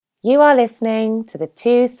You are listening to the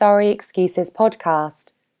Two Sorry Excuses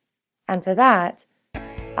podcast, and for that,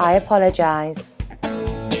 I apologise.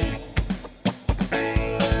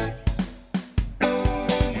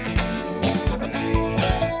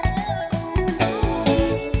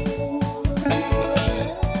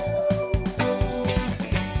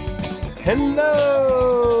 Hello,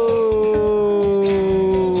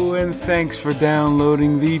 and thanks for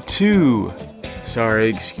downloading the Two Sorry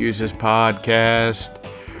Excuses podcast,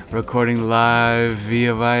 recording live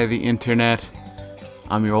via the internet.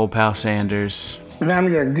 I'm your old pal Sanders. And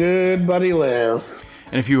I'm your good buddy Liv.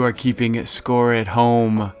 And if you are keeping score at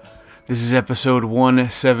home, this is episode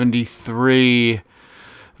 173,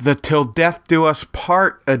 the Till Death Do Us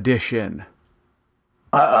Part edition.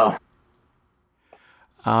 Uh-oh.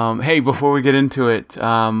 Hey, before we get into it,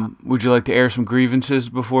 would you like to air some grievances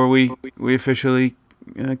before we officially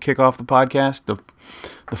kick off the podcast?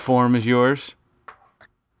 The forum is yours.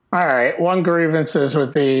 All right. One grievance is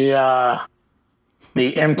with the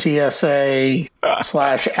MTSA /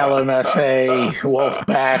 LMSA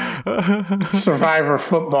Wolfpack Survivor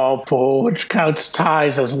football pool, which counts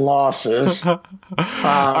ties as losses. All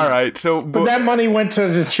right. But that money went to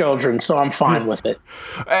the children, so I'm fine with it.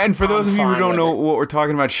 And for those of you who don't know what we're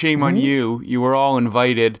talking about, shame on you. You were all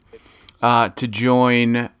invited to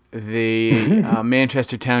join the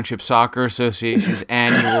Manchester Township Soccer Association's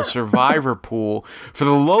annual Survivor pool for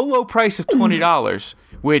the low price of $20,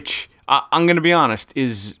 which I'm going to be honest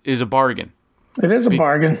is a bargain. It is a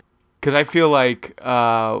bargain. Because I feel like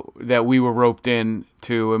that we were roped in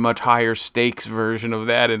to a much higher stakes version of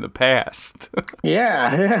that in the past.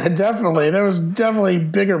 Yeah, definitely. There was definitely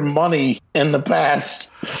bigger money in the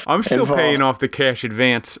past. I'm still paying off the cash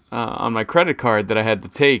advance on my credit card that I had to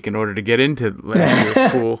take in order to get into last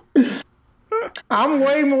year's pool. I'm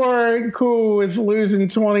way more cool with losing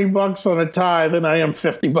 $20 on a tie than I am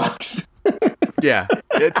 $50. Yeah,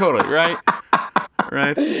 totally, right?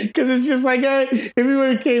 Right? Because it's just like, if you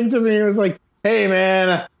would have came to me and was like, hey,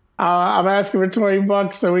 man, I'm asking for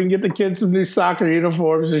 $20 so we can get the kids some new soccer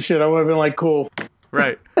uniforms and shit, I would have been like, cool.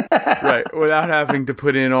 Right. Without having to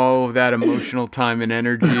put in all of that emotional time and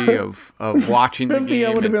energy of watching the 50, game.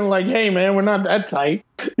 I would have been like, hey, man, we're not that tight.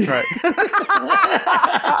 Right.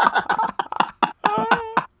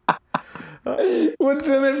 What's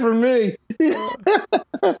in it for me?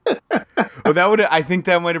 Well, I think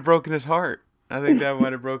that might have broken his heart. In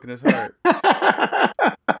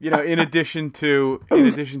addition to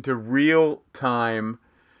real time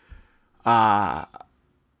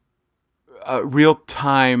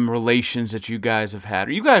relations that you guys have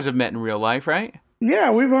had. You guys have met in real life, right? Yeah,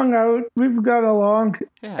 we've hung out. We've got along.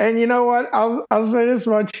 Yeah. And you know what? I'll say this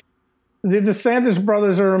much. The DeSantis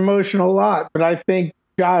brothers are emotional a lot, but I think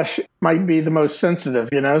Josh might be the most sensitive,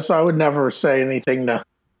 so I would never say anything to,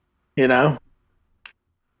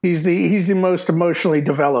 he's the most emotionally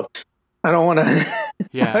developed. I don't want to.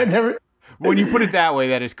 Yeah. When you put it that way,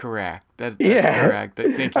 that is correct. That's correct.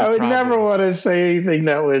 I would never want to say anything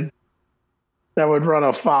that would run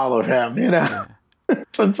afoul of him, Yeah.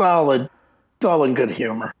 So it's all in good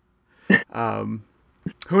humor.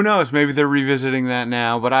 Who knows? Maybe they're revisiting that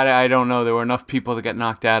now, but I don't know. There were enough people that got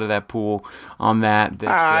knocked out of that pool on that.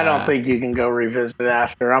 I don't think you can go revisit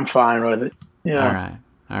after. I'm fine with it.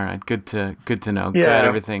 All right. Good to know. Yeah. Glad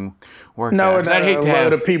everything worked out. I'd hate to have a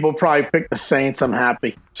load of people probably pick the Saints. I'm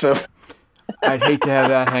happy. So I'd hate to have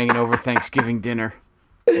that hanging over Thanksgiving dinner.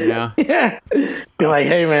 Yeah. Yeah. Be like,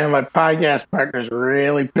 hey man, my podcast partner's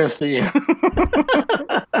really pissed at you.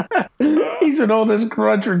 He's been on this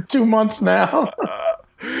grudge for 2 months now.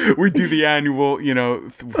 We do the annual,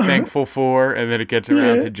 thankful for, and then it gets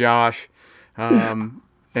around to Josh.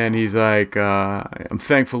 And he's like, I'm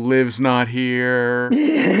thankful Liv's not here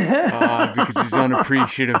because he's an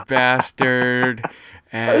unappreciative bastard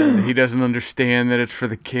and he doesn't understand that it's for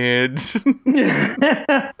the kids.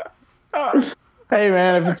 Hey,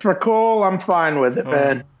 man, if it's for Cole, I'm fine with it,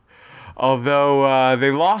 man. Although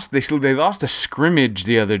they lost a scrimmage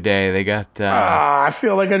the other day. They got. I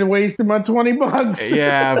feel like I wasted my $20.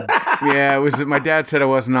 Yeah. It was. My dad said it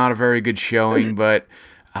was not a very good showing, but.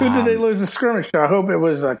 Who did they lose the scrimmage to? I hope it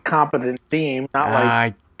was a competent team, not like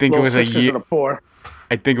I think it was Sisters of the Poor.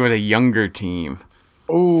 I think it was a younger team.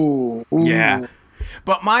 Ooh. Yeah.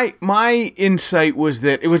 But my insight was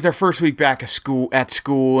that it was their first week back at school,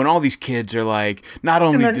 and all these kids are like, not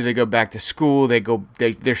only do they go back to school,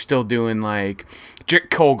 they're still doing like,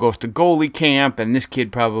 Cole goes to goalie camp, and this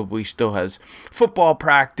kid probably still has football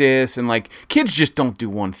practice, and like kids just don't do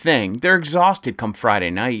one thing. They're exhausted come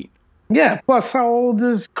Friday night. Yeah. Plus, how old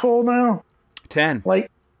is Cole now? 10.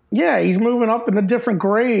 Like, Yeah, he's moving up in the different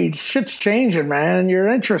grades. Shit's changing, man. Your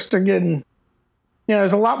interests are getting...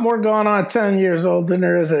 there's a lot more going on at 10 years old than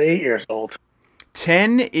there is at 8 years old.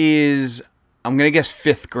 10 is, I'm going to guess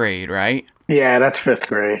 5th grade, right? Yeah, that's 5th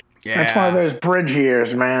grade. Yeah. That's one of those bridge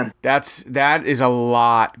years, man. That is a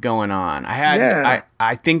lot going on. I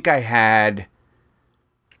think I had...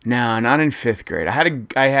 No, not in 5th grade.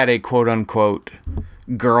 I had a quote unquote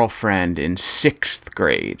girlfriend in 6th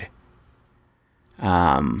grade.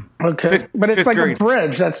 Okay, but it's like grade. A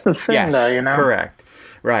bridge. That's the thing, yes, though. Correct.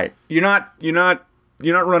 Right. You're not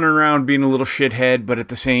running around being a little shithead, but at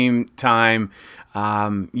the same time,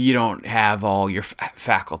 you don't have all your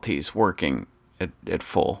faculties working at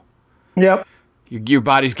full. Yep. Your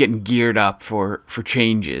body's getting geared up for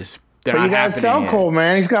changes. But you got to tell Cole,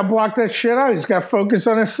 man. He's got to block that shit out. He's got to focus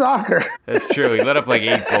on his soccer. That's true. He let up like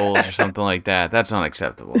 8 goals or something like that. That's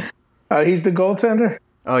unacceptable. He's the goaltender?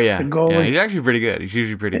 Oh, yeah. The goalie? Yeah, he's actually pretty good. He's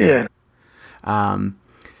usually pretty good. Yeah.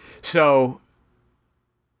 So...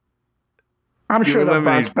 I'm sure they'll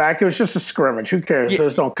bounce back. It was just a scrimmage. Who cares?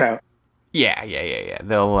 Those don't count. Yeah.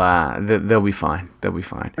 They'll be fine. They'll be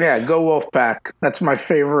fine. Yeah, go Wolfpack. That's my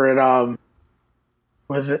favorite,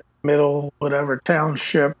 was it Middle, whatever,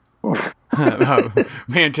 Township?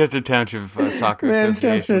 Manchester Township Soccer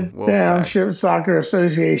Association. Manchester Township Soccer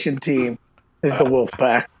Association team is the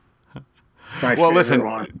Wolfpack. Well,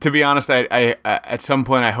 listen, to be honest, I at some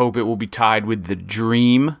point I hope it will be tied with the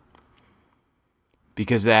Dream,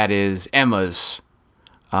 because that is Emma's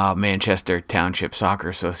Manchester Township Soccer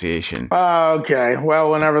Association. Okay.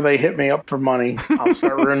 Well, whenever they hit me up for money, I'll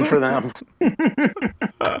start rooting for them.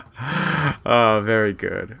 Oh, very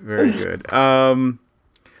good. Very good.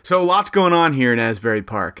 So lots going on here in Asbury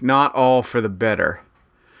Park. Not all for the better.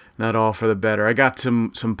 Not all for the better. I got some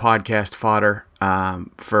podcast fodder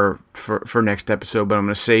for next episode, but I'm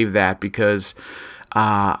going to save that because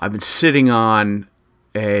I've been sitting on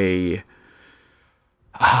a...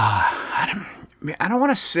 I don't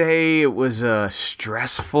want to say it was a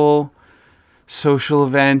stressful social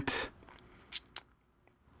event,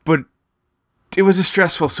 but it was a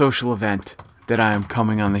stressful social event that I am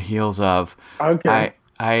coming on the heels of. Okay.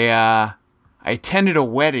 I attended a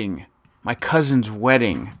wedding, my cousin's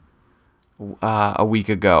wedding, a week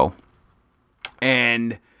ago,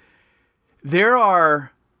 and there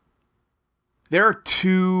are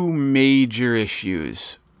 2 major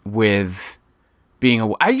issues with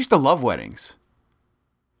being I used to love weddings.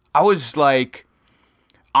 I was like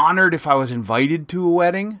honored if I was invited to a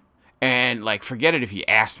wedding, and like forget it if you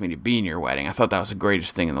asked me to be in your wedding. I thought that was the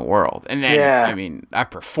greatest thing in the world. And then I mean, I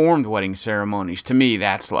performed wedding ceremonies. To me,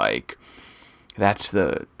 that's the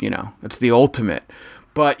ultimate.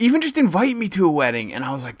 But even just invite me to a wedding, and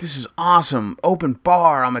I was like, this is awesome. Open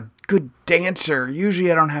bar. I'm a good dancer.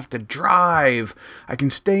 Usually I don't have to drive. I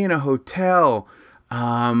can stay in a hotel.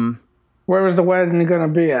 Where was the wedding going to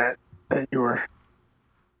be at that you were?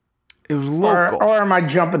 It was local. Or am I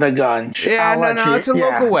jumping the gun? Yeah, no, it's a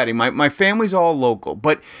local wedding. My family's all local,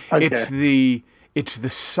 but it's my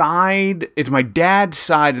dad's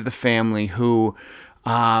side of the family who,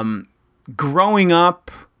 growing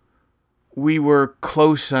up, we were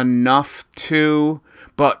close enough to,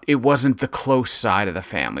 but it wasn't the close side of the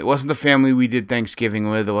family. It wasn't the family we did Thanksgiving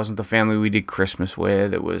with. It wasn't the family we did Christmas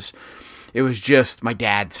with. It was just my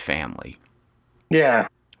dad's family. Yeah.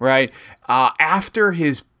 Right? After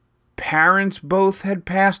his parents both had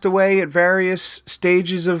passed away at various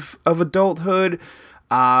stages of adulthood,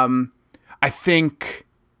 I think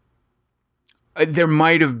there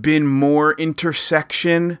might have been more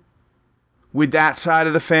intersection with that side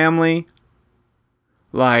of the family.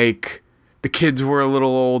 Like, the kids were a little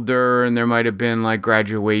older, and there might have been like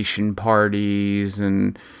graduation parties,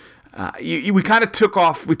 and we kind of took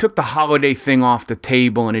the holiday thing off the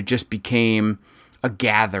table, and it just became a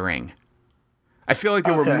gathering. I feel like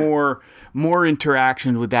there were more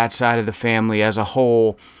interactions with that side of the family as a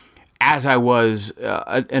whole as I was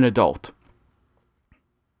an adult.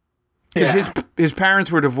 Because his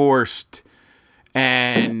parents were divorced,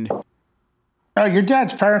 and... Oh, your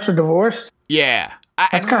dad's parents were divorced? Yeah.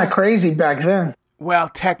 That's kind of crazy back then. Well,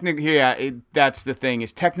 technically, that's the thing,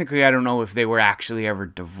 is technically I don't know if they were actually ever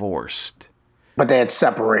divorced. But they had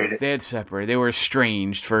separated. They were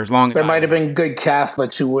estranged for as long as... There might have been good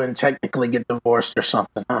Catholics who wouldn't technically get divorced or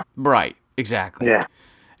something, huh? Right. Exactly. Yeah.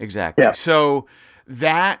 Exactly. Yeah. So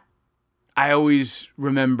that, I always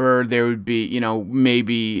remember there would be,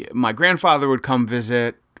 maybe my grandfather would come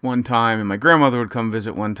visit one time and my grandmother would come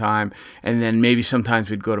visit one time. And then maybe sometimes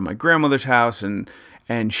we'd go to my grandmother's house and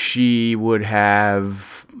she would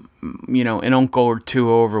have, an uncle or two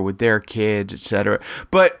over with their kids, etc.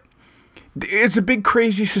 But It's a big,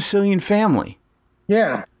 crazy Sicilian family.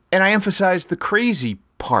 Yeah. And I emphasize the crazy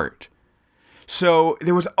part. So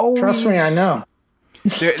there was always... Trust me, I know.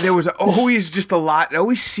 There was always just a lot. It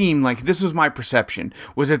always seemed like, this was my perception,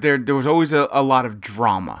 was that there was always a lot of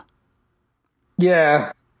drama.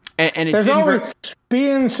 Yeah. And it There's didn't always,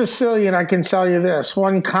 being Sicilian, I can tell you this.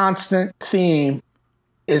 One constant theme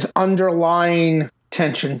is underlying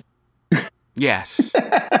tension. Yes.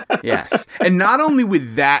 Yes. And not only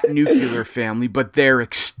with that nuclear family, but their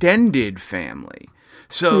extended family.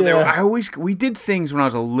 So we did things when I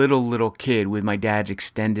was a little kid with my dad's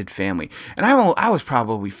extended family. And I was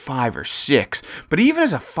probably 5 or 6. But even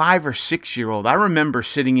as a 5 or 6 year old, I remember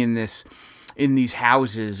sitting in these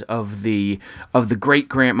houses of my great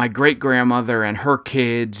grandmother and her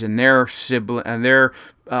kids and their sibling and their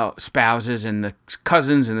spouses and the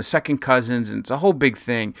cousins and the second cousins, and it's a whole big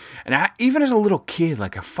thing. And even as a little kid,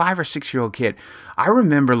 like a 5 or 6 year old kid, I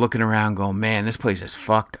remember looking around going, man, this place is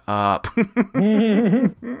fucked up.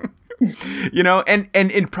 You know, and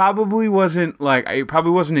it probably wasn't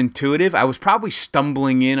intuitive. I was probably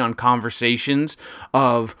stumbling in on conversations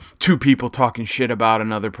of two people talking shit about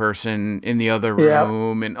another person in the other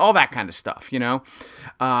room and all that kind of stuff, you know.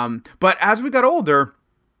 But as we got older,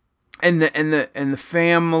 and the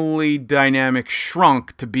family dynamic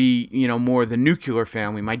shrunk to be, you know, more the nuclear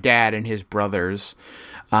family, my dad and his brothers,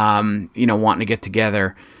 you know, wanting to get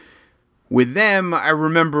together. With them, I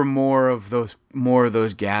remember more of those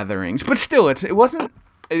gatherings, but still,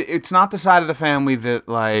 it's not the side of the family that,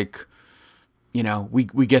 like, you know,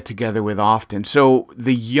 we get together with often. So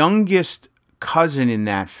the youngest cousin in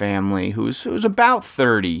that family, who's about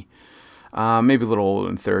 30, maybe a little older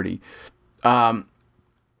than 30,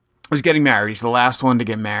 was getting married. He's the last one to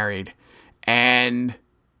get married, and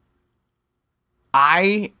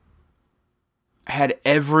I had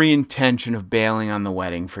every intention of bailing on the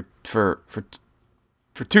wedding for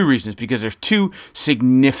two reasons, because there's two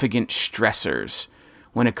significant stressors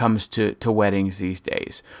when it comes to weddings these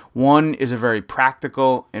days. One is a very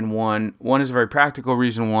practical, and one is a very practical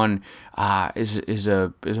reason. One is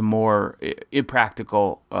a more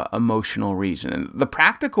impractical, emotional reason. And the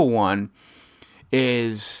practical one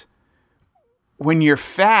is, when you're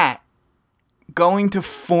fat, going to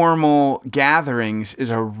formal gatherings is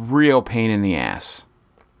a real pain in the ass.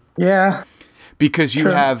 Yeah. Because you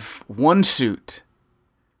have one suit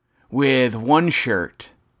with one shirt,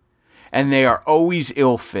 and they are always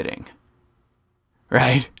ill-fitting.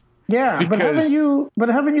 Right? Yeah, because... but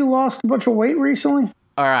haven't you lost a bunch of weight recently?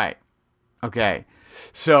 All right. Okay.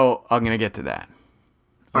 So I'm going to get to that.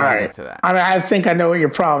 All right. I mean, I think I know what your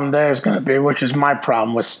problem there is going to be, which is my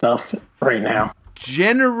problem with stuff right now.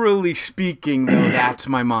 Generally speaking, though, that's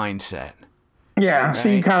my mindset. Yeah, right? So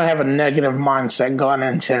you kind of have a negative mindset going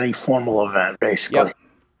into any formal event, basically.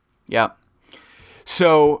 Yep.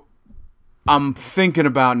 So I'm thinking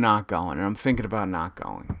about not going,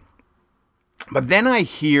 But then I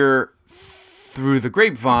hear through the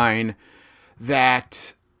grapevine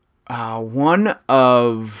that one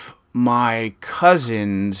of my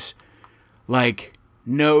cousins, like,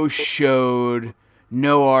 no-showed,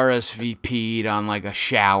 no RSVP'd on, like, a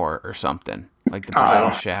shower or something, like the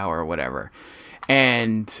bridal shower or whatever.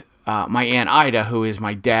 And my Aunt Ida, who is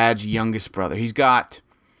my dad's youngest brother, he's got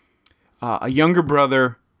a younger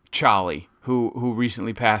brother, Charlie, who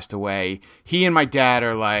recently passed away. He and my dad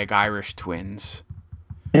are like Irish twins.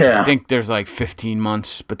 Yeah. I think there's like 15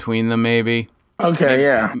 months between them, maybe.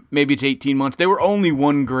 Okay, maybe it's 18 months. They were only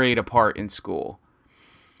one grade apart in school.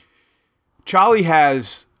 Charlie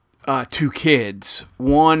has 2 kids.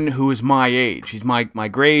 One who is my age. He's my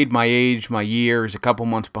grade, my age, my year. Is a couple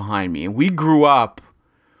months behind me. And we grew up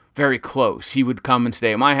very close. He would come and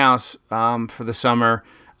stay at my house for the summer,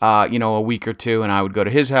 a week or two, and I would go to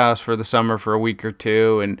his house for the summer for a week or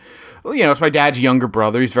two. And, it's my dad's younger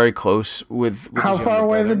brother. He's very close with How far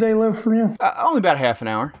away did they live from you? Only about half an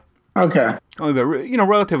hour. Okay. Only about,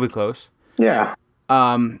 relatively close. Yeah.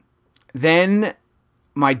 Then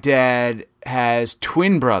my dad has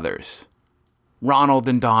twin brothers, Ronald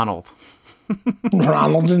and Donald.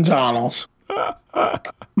 Ronald and Donald.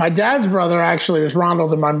 My dad's brother actually was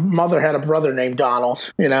Ronald, and my mother had a brother named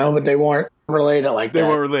Donald, but they weren't related like that. They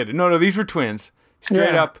weren't related. No, these were twins.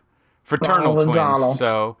 Straight up fraternal twins. Donald.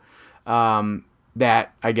 So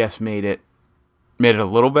that, I guess, made it a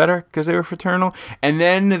little better because they were fraternal. And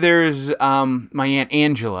then there's my Aunt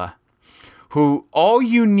Angela, who all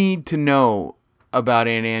you need to know about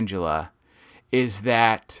Aunt Angela is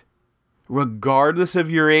that regardless of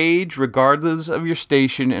your age, regardless of your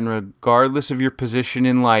station, and regardless of your position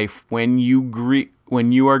in life, when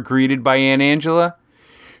you are greeted by Aunt Angela,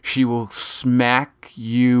 she will smack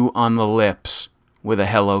you on the lips with a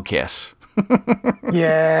hello kiss.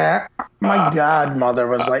 Yeah. My godmother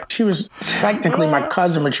was like, she was technically my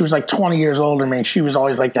cousin, but she was like 20 years older than me. And she was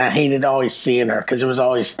always like, I hated always seeing her because it was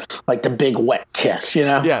always like the big wet kiss, you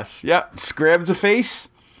know? Yes. Yep. Scrubs the face.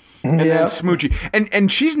 And then smoochy.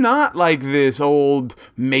 And she's not like this old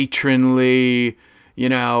matronly,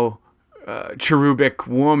 cherubic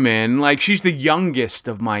woman. Like, she's the youngest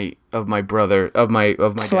of my brother, of my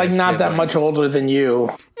It's like not siblings. that much older than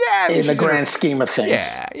you. Yeah, in the grand scheme of things.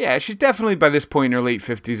 Yeah. She's definitely by this point in her late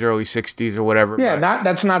 50s, early 60s or whatever. Yeah,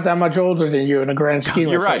 that's not that much older than you in the grand scheme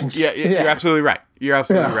of things. You're right. Yeah, you're absolutely right. You're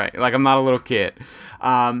absolutely right. Like, I'm not a little kid.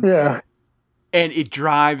 Yeah. And it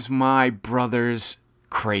drives my brothers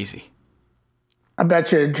crazy. I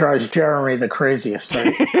bet you it drives Jeremy the craziest.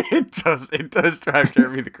 Right? It does drive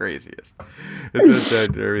Jeremy the craziest.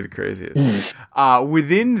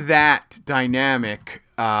 Within that dynamic,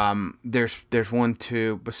 there's 1,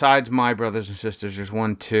 2, besides my brothers and sisters, there's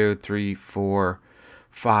 1, 2, 3, 4,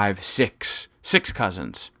 5, 6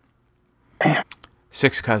 cousins. Damn.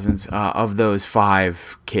 6 cousins of those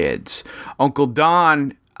 5 kids. Uncle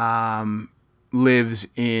Don lives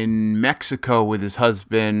in Mexico with his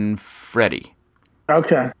husband Freddie.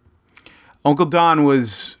 Okay. Uncle Don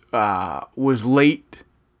was late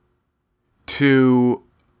to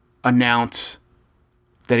announce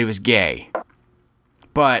that he was gay,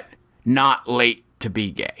 but not late to be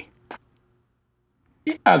gay.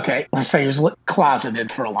 Okay, let's say he was closeted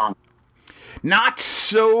for a long. Not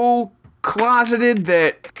so closeted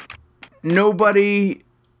that nobody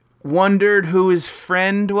wondered who his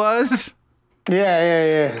friend was.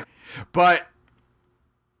 Yeah. But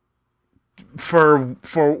for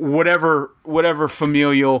whatever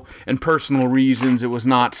familial and personal reasons, it was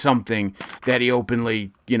not something that he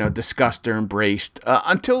openly, discussed or embraced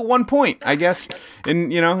until one point, I guess,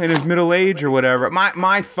 in his middle age or whatever.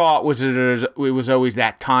 My thought was that it was always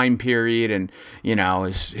that time period, and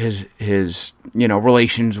his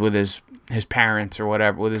relations with his parents or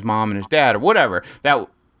whatever, with his mom and his dad or whatever. That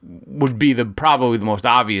would be probably the most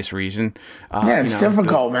obvious reason. It's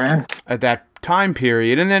difficult, man. At that time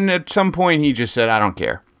period, and then at some point he just said, I don't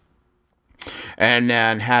care, and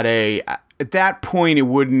then at that point it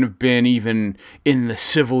wouldn't have been even in the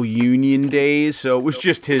civil union days, so it was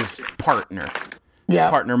just his partner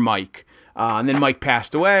Mike, and then Mike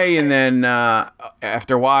passed away, and then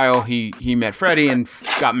after a while he met Freddie and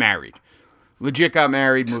got married, moved down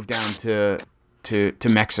to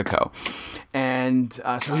Mexico. And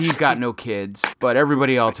so he's got no kids, but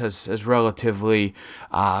everybody else has relatively,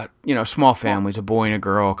 small families, a boy and a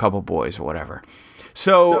girl, a couple boys or whatever.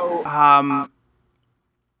 So I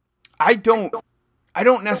don't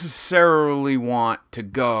necessarily want to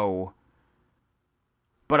go,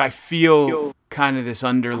 but I feel kind of this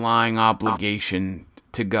underlying obligation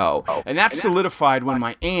to go. And that's solidified when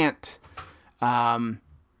my aunt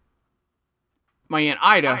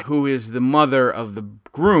Ida, who is the mother of the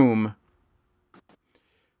groom,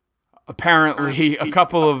 apparently a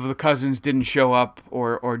couple of the cousins didn't show up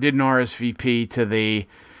or didn't RSVP to the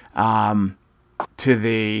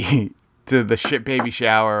baby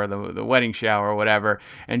shower or the wedding shower or whatever,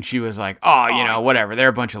 and she was like, whatever, they're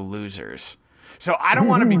a bunch of losers. So I don't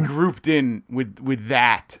want to be grouped in with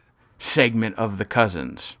that segment of the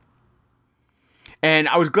cousins. And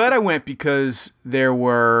I was glad I went because we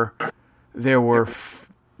were the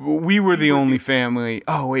only family.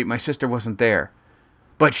 Oh wait, my sister wasn't there.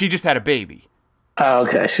 But she just had a baby. Oh,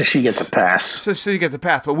 okay. So she gets a pass. So she gets a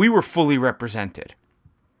pass. But we were fully represented.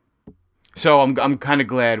 So I'm kind of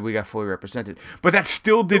glad we got fully represented. But that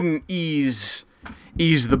still didn't ease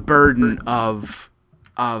the burden of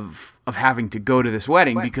having to go to this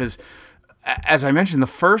wedding, because, as I mentioned, the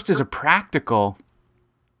first is a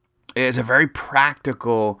very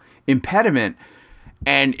practical impediment,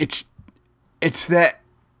 and it's that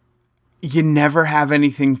you never have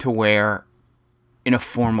anything to wear in a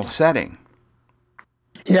formal setting.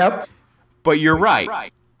 Yep. But you're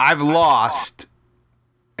right. I've lost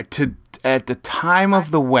at the time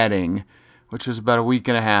of the wedding, which was about a week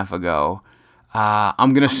and a half ago.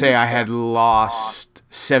 I'm going to say I had lost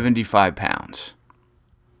 75 pounds.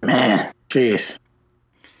 Man, jeez.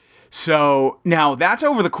 So now that's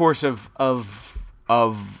over the course of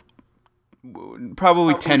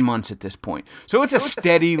probably 10 months at this point. So it's a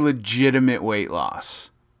steady, legitimate weight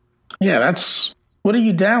loss. Yeah, what are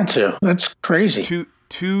you down to? That's crazy.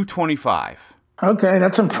 225. Okay,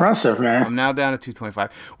 that's impressive, man. I'm now down to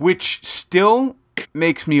 225, which still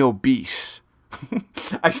makes me obese.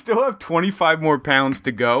 I still have 25 more pounds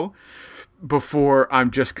to go before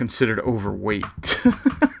I'm just considered overweight.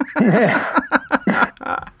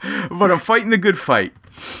 But I'm fighting the good fight.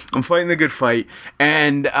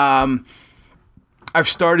 And I've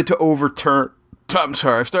started to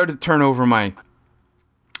turn over my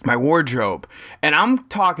wardrobe. And I'm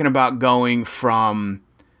talking about going from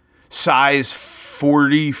size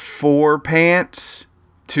 44 pants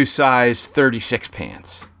to size 36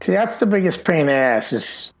 pants. See, that's the biggest pain in the ass,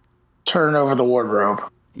 is turning over the wardrobe.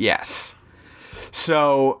 Yes.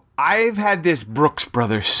 So I've had this Brooks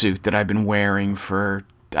Brothers suit that I've been wearing for,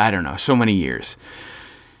 I don't know, so many years.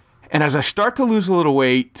 And as I start to lose a little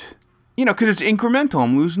weight, because it's incremental,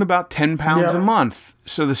 I'm losing about 10 pounds a month.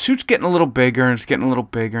 So the suit's getting a little bigger, and it's getting a little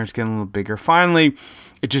bigger, and it's getting a little bigger. Finally,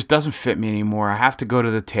 it just doesn't fit me anymore. I have to go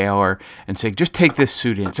to the tailor and say, just take this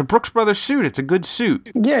suit in. It's a Brooks Brothers suit. It's a good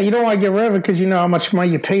suit. Yeah, you don't want to get rid of it because you know how much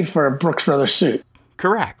money you paid for a Brooks Brothers suit.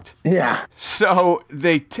 Correct. Yeah. So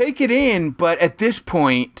they take it in, but at this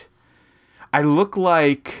point, I look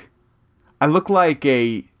like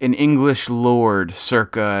an English lord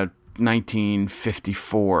circa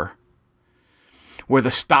 1954, where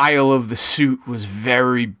the style of the suit was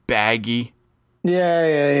very baggy.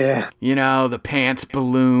 Yeah. The pants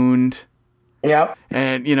ballooned. Yep.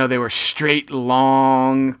 And, they were straight,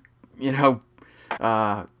 long,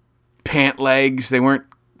 pant legs. They weren't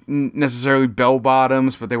necessarily bell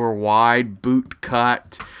bottoms, but they were wide, boot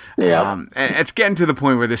cut. Yeah. And it's getting to the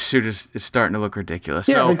point where this suit is starting to look ridiculous.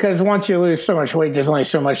 Yeah, because once you lose so much weight, there's only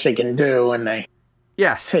so much they can do when they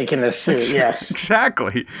take in the suit. Yes.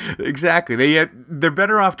 Exactly. They're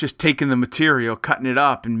better off just taking the material, cutting it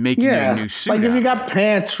up, and making a new suit. Like if you got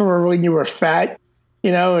pants for when you were fat,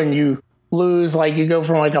 and you lose, like you go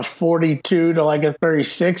from like a 42 to like a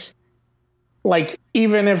 36, like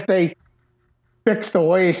even if they fix the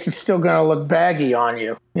waist, it's still going to look baggy on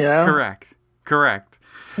you, Correct.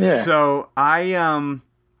 Yeah. So I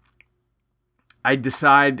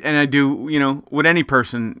decide, and I do, what any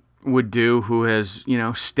person would do who has,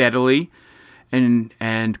 steadily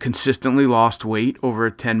and consistently lost weight over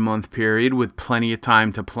a 10-month period with plenty of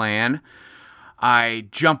time to plan. I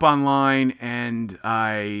jump online and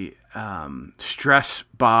I stress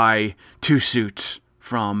buy 2 suits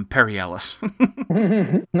from Perry Ellis.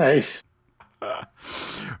 Nice.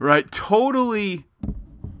 Right. Totally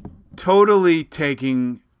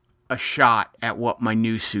taking a shot at what my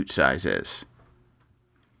new suit size is.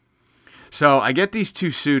 So I get these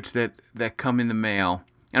 2 suits that come in the mail,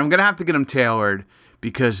 and I'm going to have to get them tailored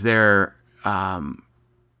because they're,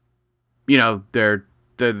 they're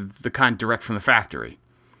the kind direct from the factory.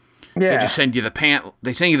 Yeah. They just send you the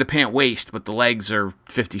pant waist, but the legs are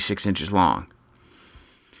 56 inches long.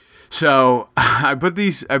 So I put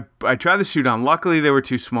these, I tried the suit on. Luckily, they were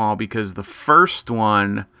too small because the first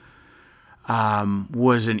one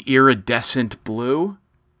was an iridescent blue.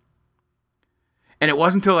 And it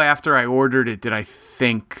wasn't until after I ordered it did I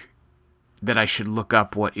think that I should look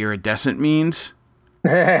up what iridescent means.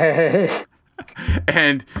 And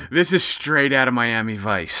this is straight out of Miami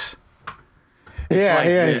Vice. It's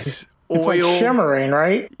this oil. It's like shimmering,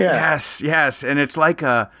 right? Yeah. Yes. And it's like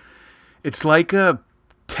a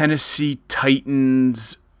Tennessee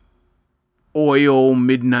Titans oil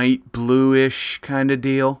midnight bluish kind of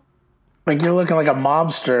deal. Like you're looking like a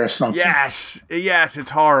mobster or something. Yes,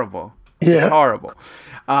 it's horrible. Yeah. It's horrible.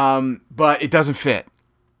 But it doesn't fit.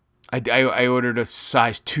 I ordered a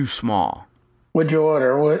size too small. What'd you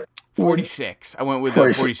order? What? 46. I went with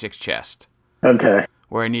a 46 chest. Okay.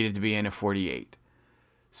 Where I needed to be in a 48.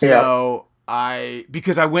 So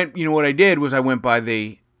because I went, what I did was I went by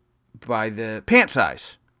the pant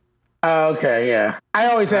size. Okay, yeah. I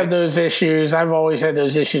always have those issues. I've always had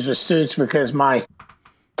those issues with suits because my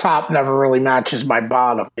top never really matches my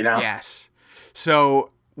bottom, Yes. So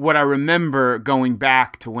what I remember going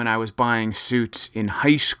back to when I was buying suits in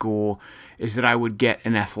high school is that I would get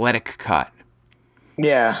an athletic cut.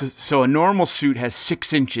 Yeah. So a normal suit has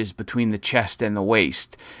 6 inches between the chest and the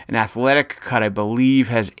waist. An athletic cut, I believe,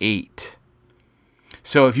 has 8.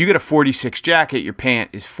 So if you get a 46 jacket, your pant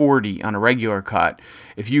is 40 on a regular cut.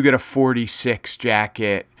 If you get a 46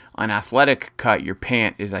 jacket on athletic cut, your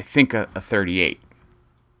pant is, I think, a 38.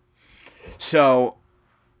 So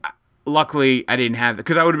luckily I didn't have it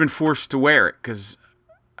because I would have been forced to wear it because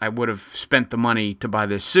I would have spent the money to buy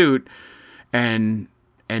this suit and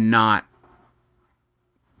not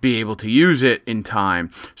be able to use it in time.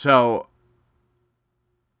 So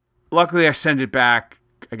luckily I send it back.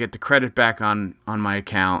 I get the credit back on my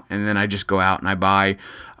account, and then I just go out and I buy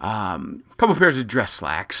a couple pairs of dress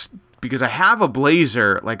slacks because I have a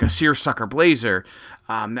blazer, like a seersucker blazer,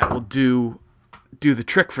 that will do the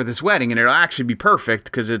trick for this wedding, and it'll actually be perfect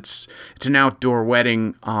because it's an outdoor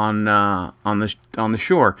wedding on the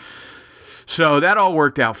shore. So that all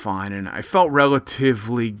worked out fine, and I felt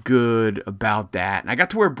relatively good about that. And I got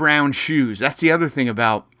to wear brown shoes. That's the other thing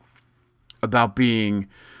about being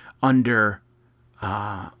under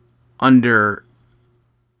what's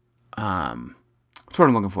what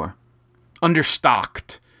I'm looking for?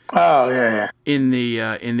 Understocked. Oh yeah. In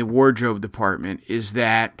the wardrobe department is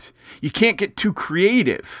that you can't get too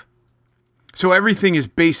creative. So everything is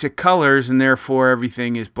basic colors, and therefore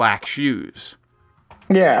everything is black shoes.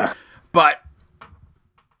 Yeah. But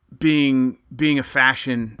being a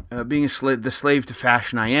fashion, the slave to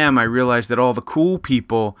fashion I am, I realized that all the cool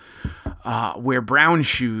people wear brown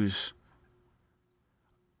shoes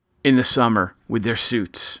in the summer with their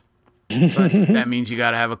suits. But that means you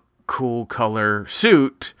got to have a cool color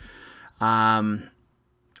suit,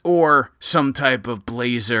 or some type of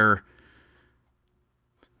blazer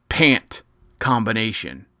pant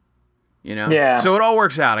combination. Yeah. So it all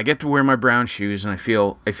works out. I get to wear my brown shoes, and I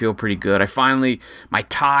feel pretty good. My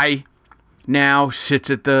tie now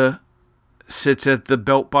sits at the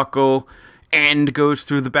belt buckle and goes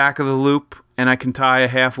through the back of the loop, and I can tie a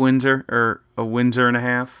half Windsor or a Windsor and a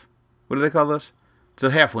half. What do they call this? It's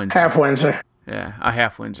a half Windsor. Half Windsor. Yeah, a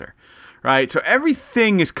half Windsor. Right? So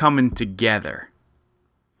everything is coming together.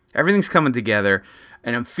 Everything's coming together,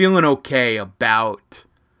 and I'm feeling okay about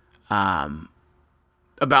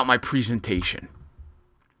my presentation.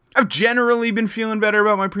 I've generally been feeling better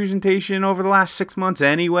about my presentation over the last 6 months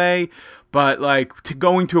anyway, but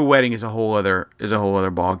going to a wedding is a whole other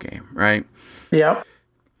ball game, right? Yep.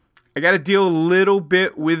 I got to deal a little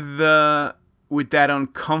bit with that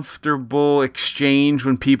uncomfortable exchange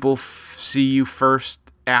when people see you first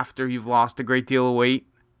after you've lost a great deal of weight.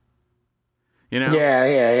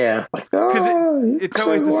 Yeah. Because it's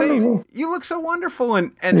always the wonderful. same. You look so wonderful,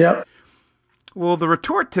 and Yep. Well, the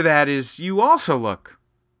retort to that is you also look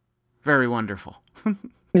very wonderful.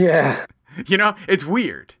 Yeah. It's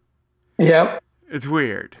weird. Yep. It's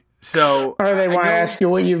weird. So, or they want to ask you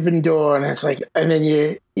what you've been doing. It's like, and then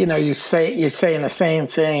you're saying the same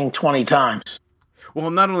thing 20 times. Well,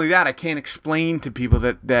 not only that, I can't explain to people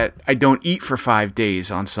that I don't eat for 5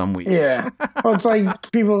 days on some weeks. Yeah. Well, it's like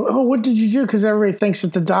people, what did you do? Because everybody thinks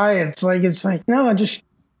it's a diet. It's like, no, I just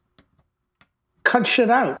cut shit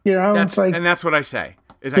out. And that's what I say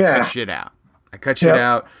is I cut shit out. I cut shit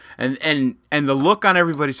out, and the look on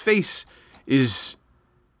everybody's face is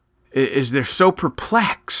they're so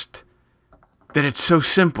perplexed that it's so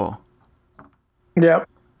simple. Yep.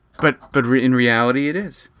 But in reality, it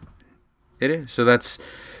is. It is.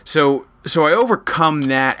 So I overcome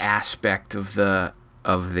that aspect of the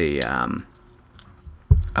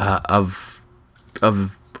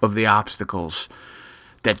obstacles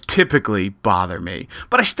that typically bother me,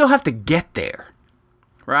 but I still have to get there.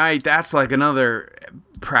 Right? That's like another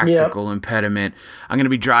practical impediment. I'm going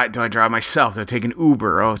to do I drive myself? Do I take an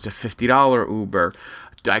Uber? Oh, it's a $50 Uber.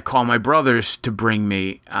 I call my brothers to bring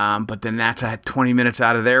me, but then that's 20 minutes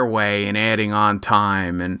out of their way and adding on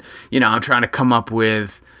time. And, I'm trying to come up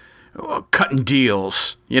with cutting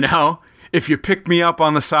deals, if you pick me up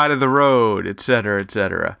on the side of the road, et cetera, et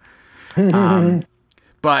cetera.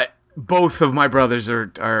 But both of my brothers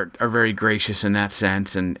are very gracious in that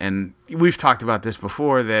sense. And we've talked about this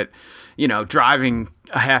before that, driving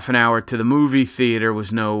a half an hour to the movie theater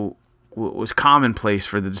was commonplace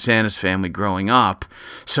for the DeSantis family growing up.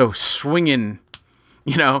 So swinging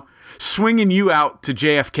you out to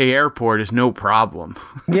JFK Airport is no problem.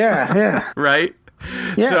 Yeah. Right?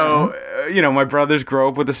 Yeah. So, my brothers grow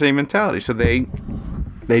up with the same mentality. So they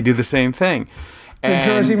do the same thing. It's a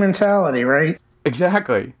Jersey mentality, right?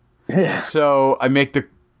 Exactly. Yeah. So I make the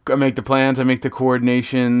plans, I make the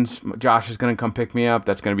coordinations. Josh is going to come pick me up.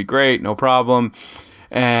 That's going to be great. No problem.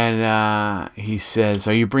 And he says,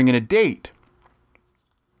 "Are you bringing a date?"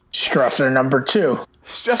 Stressor number two,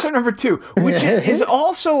 which is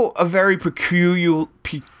also a very peculiar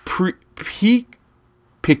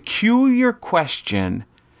question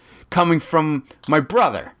coming from my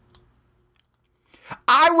brother.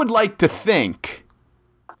 I would like to think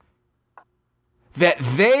that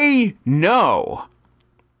they know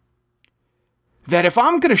that if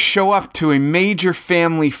I'm going to show up to a major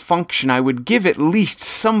family function, I would give at least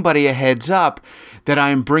somebody a heads up that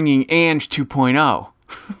I'm bringing Ange 2.0.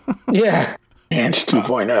 Yeah, Ange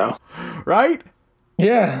 2.0. Right?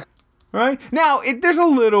 Yeah. Right? Now, there's a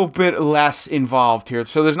little bit less involved here.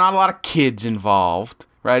 So there's not a lot of kids involved,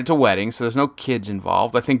 right? It's a wedding, so there's no kids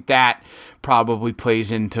involved. I think that probably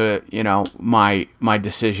plays into, my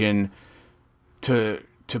decision to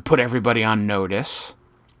put everybody on notice.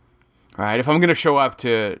 Right? If I'm going to show up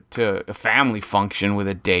to a family function with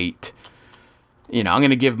a date, I'm going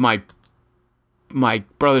to give my my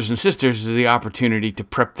brothers and sisters the opportunity to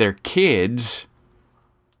prep their kids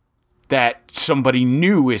that somebody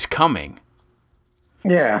new is coming.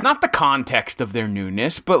 Yeah. Not the context of their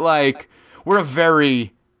newness, but like we're a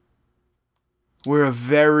very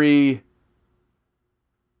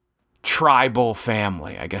tribal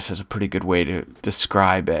family, I guess is a pretty good way to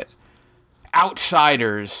describe it.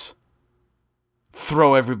 Outsiders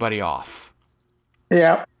throw everybody off.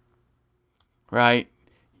 Yeah. Right?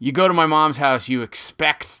 You go to my mom's house, you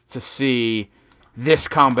expect to see this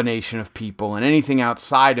combination of people, and anything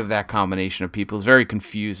outside of that combination of people is very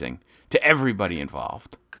confusing to everybody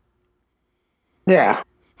involved. Yeah.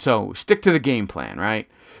 So stick to the game plan, right?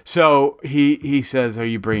 So he says, "Are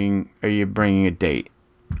you bringing a date?"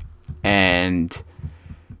 And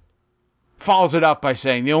follows it up by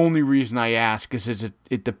saying, "The only reason I ask is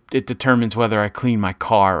it determines whether I clean my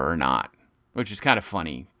car or not," which is kind of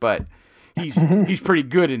funny, but he's pretty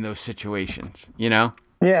good in those situations, you know?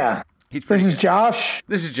 Yeah. This is Josh.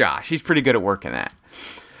 This is Josh. He's pretty good at working that.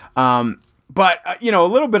 But a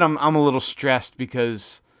little bit I'm a little stressed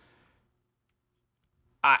because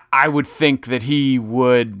I would think that he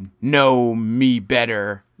would know me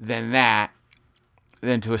better than that,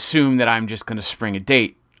 than to assume that I'm just going to spring a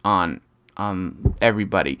date on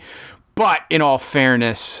everybody. But in all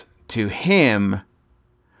fairness to him,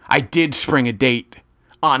 I did spring a date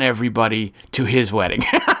on everybody to his wedding.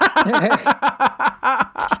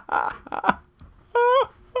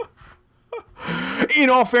 In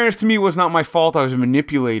all fairness to me, it was not my fault. I was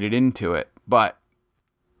manipulated into it. But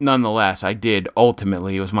nonetheless, I did.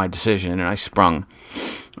 Ultimately, it was my decision, and I sprung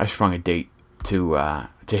a date to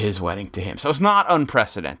his wedding to him. So it's not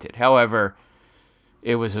unprecedented. However,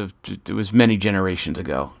 it was many generations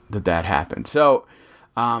ago that happened. So,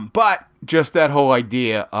 but just that whole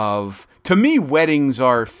idea of, to me, weddings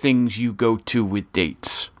are things you go to with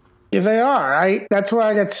dates. Yeah, they are. That's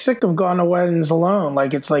why I got sick of going to weddings alone.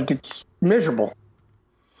 It's miserable.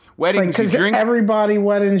 Weddings, because everybody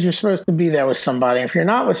weddings, you're supposed to be there with somebody. If you're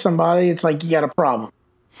not with somebody, it's like you got a problem.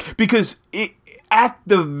 Because at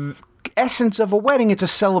the essence of a wedding, it's a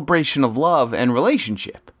celebration of love and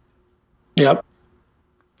relationship. Yep.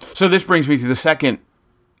 So this brings me to the second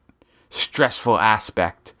stressful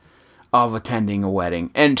aspect of attending a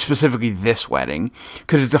wedding, and specifically this wedding,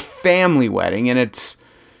 because it's a family wedding, and it's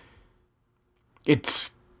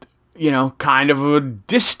kind of a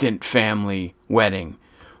distant family wedding,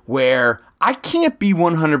 where I can't be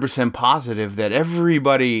 100% positive that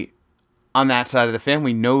everybody on that side of the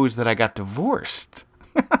family knows that I got divorced.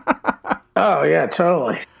 Oh yeah,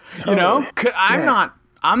 totally.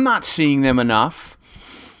 I'm not seeing them enough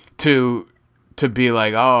to be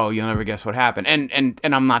like, oh, you'll never guess what happened, and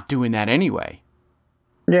I'm not doing that anyway.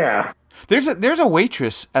 Yeah. There's a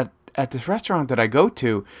waitress at this restaurant that I go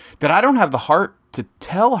to that I don't have the heart to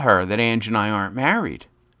tell her that Ange and I aren't married.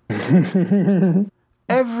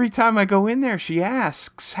 Every time I go in there, she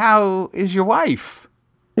asks, "How is your wife?"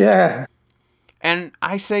 Yeah. And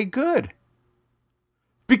I say, "Good."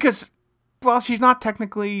 Because while she's not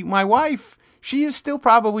technically my wife, she is still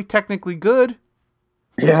probably technically good.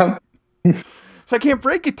 Yeah. So I can't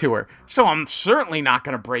break it to her. So I'm certainly not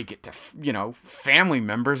going to break it to, family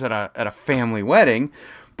members at a family wedding.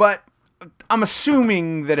 But I'm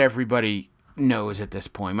assuming that everybody knows at this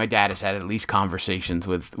point. My dad has had at least conversations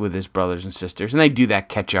with his brothers and sisters, and they do that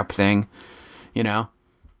catch-up thing,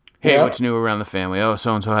 Hey, yep. What's new around the family? Oh,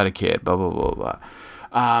 so-and-so had a kid, blah, blah, blah,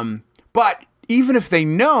 blah. But even if they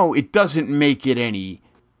know, it doesn't make it any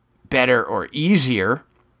better or easier.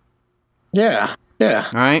 Yeah, yeah.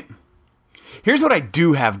 All right? Here's what I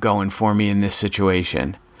do have going for me in this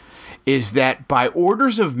situation, is that by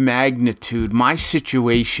orders of magnitude, my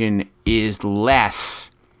situation is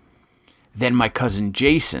less than my cousin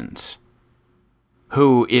Jason's,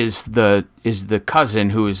 who is the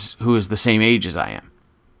cousin who is the same age as I am.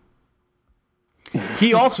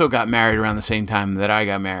 He also got married around the same time that I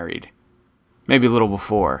got married, maybe a little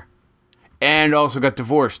before, and also got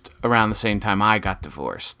divorced around the same time I got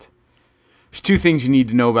divorced. There's two things you need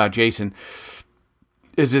to know about Jason.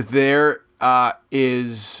 Is that there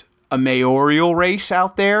is a mayoral race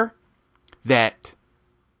out there that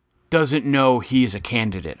doesn't know he is a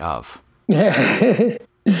candidate of.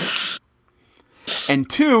 And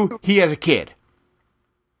two, he has a kid.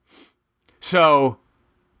 So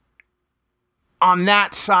on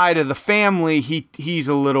that side of the family, he's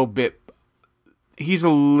a little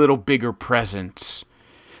bigger presence,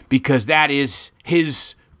 because that is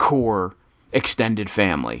his core extended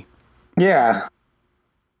family. Yeah.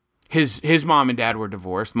 His mom and dad were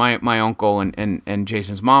divorced. My uncle and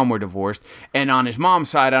Jason's mom were divorced. And on his mom's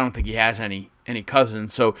side, I don't think he has any any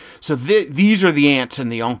cousins. So these are the aunts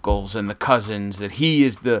and the uncles and the cousins that he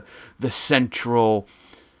is the central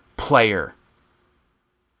player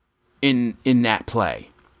in that play.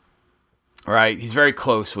 Right? He's very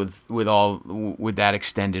close with that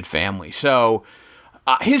extended family. So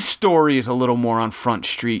his story is a little more on Front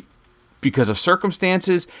Street because of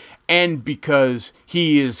circumstances and because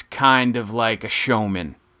he is kind of like a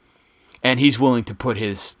showman, and he's willing to put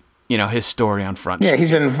his story on Front Street. Yeah,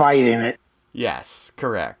 he's inviting it. Yes,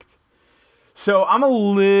 correct. So I'm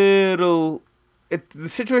the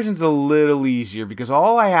situation's a little easier because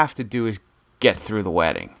all I have to do is get through the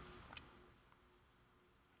wedding.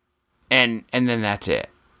 And then that's it.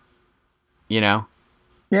 Yeah.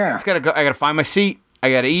 I gotta find my seat.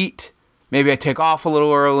 I gotta eat. Maybe I take off a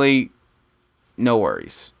little early. No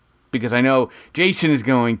worries. Because I know Jason is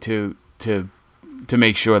going to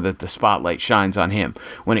make sure that the spotlight shines on him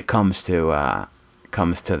when it comes to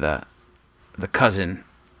the cousin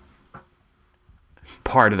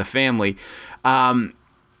part of the family. The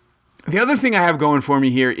other thing I have going for me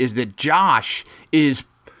here is that Josh is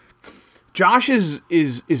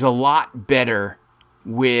a lot better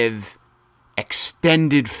with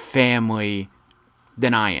extended family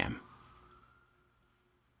than I am.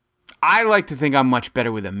 I like to think I'm much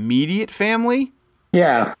better with immediate family.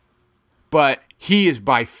 Yeah. But he is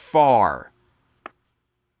by far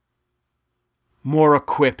more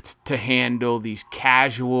equipped to handle these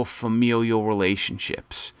casual familial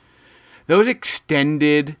relationships. Those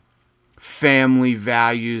extended family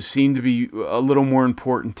values seem to be a little more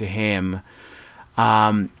important to him.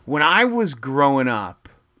 When I was growing up,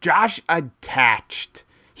 Josh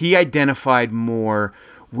he identified more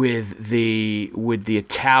with the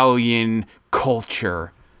Italian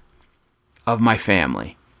culture of my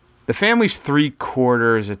family. The family's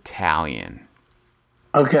 3/4 Italian.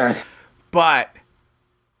 Okay. But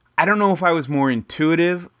I don't know if I was more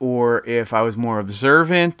intuitive or if I was more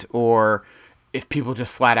observant or if people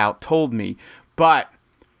just flat out told me. But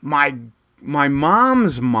my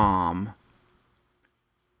mom's mom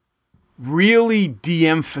really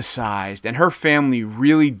de-emphasized, and her family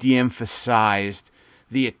really de-emphasized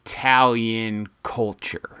the Italian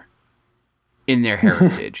culture in their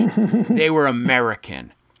heritage. They were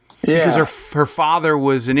American. Yeah. Because her father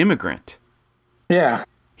was an immigrant. Yeah.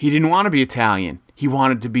 He didn't want to be Italian. He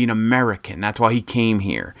wanted to be an American. That's why he came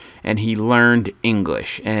here. And he learned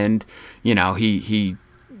English. And, he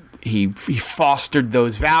fostered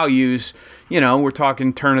those values. We're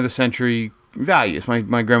talking turn of the century values.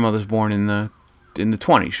 My grandmother's born in the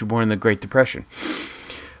 20s. She was born in the Great Depression.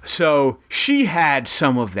 So she had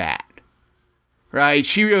some of that. Right?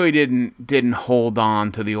 She really didn't hold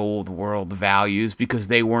on to the old world values because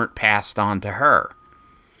they weren't passed on to her.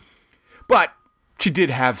 But she did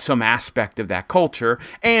have some aspect of that culture,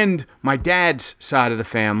 and my dad's side of the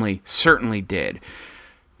family certainly did.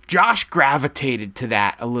 Josh gravitated to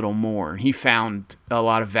that a little more, and he found a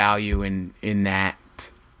lot of value in that,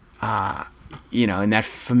 in that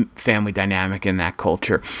family dynamic, in that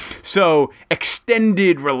culture. So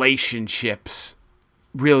extended relationships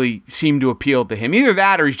really seem to appeal to him. Either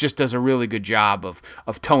that or he just does a really good job of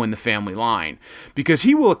towing the family line, because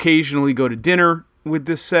he will occasionally go to dinner with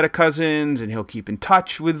this set of cousins and he'll keep in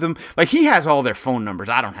touch with them. Like, he has all their phone numbers.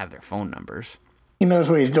 I don't have their phone numbers. He knows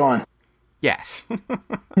what he's doing. Yes.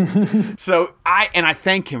 So I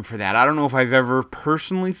thank him for that. I don't know if I've ever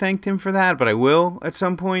personally thanked him for that, but I will at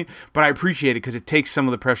some point. But I appreciate it because it takes some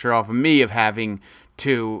of the pressure off of me of having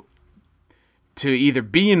to either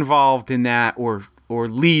be involved in that or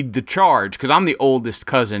lead the charge, because I'm the oldest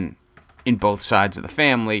cousin in both sides of the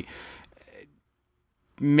family.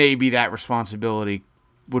 Maybe that responsibility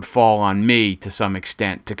would fall on me to some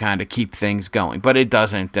extent to kind of keep things going, but it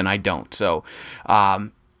doesn't, and I don't. So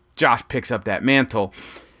Josh picks up that mantle.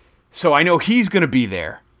 So I know he's going to be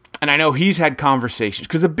there, and I know he's had conversations,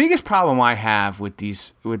 because the biggest problem I have with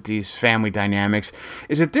these family dynamics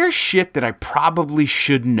is that there's shit that I probably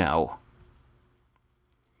should know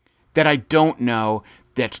that I don't know,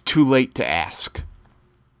 that's too late to ask.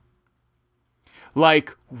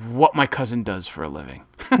 Like what my cousin does for a living.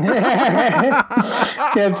 Yeah,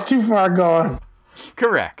 it's too far gone.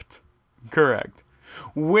 Correct.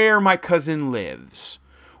 Where my cousin lives.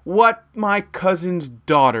 What my cousin's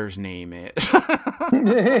daughter's name is.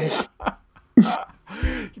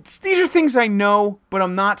 These are things I know, but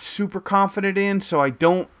I'm not super confident in, so I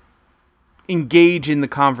don't engage in the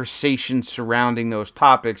conversation surrounding those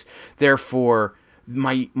topics. Therefore,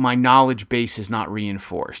 my knowledge base is not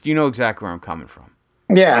reinforced. You know exactly where I'm coming from.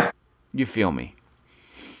 Yeah. You feel me?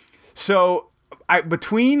 So,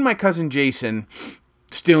 between my cousin Jason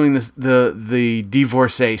stealing the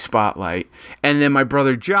divorcee spotlight, and then my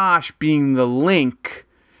brother Josh being the link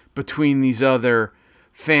between these other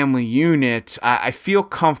family units, I feel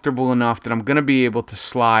comfortable enough that I'm going to be able to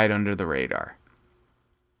slide under the radar.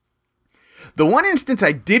 The one instance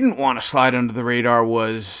I didn't want to slide under the radar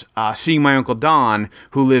was seeing my Uncle Don,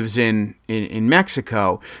 who lives in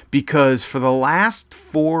Mexico, because for the last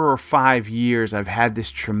 4 or 5 years, I've had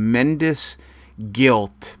this tremendous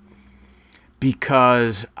guilt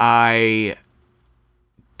because I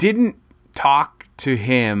didn't talk to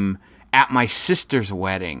him at my sister's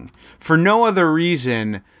wedding for no other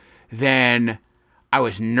reason than I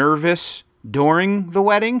was nervous during the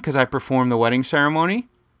wedding because I performed the wedding ceremony.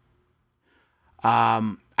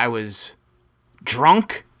 I was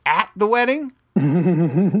drunk at the wedding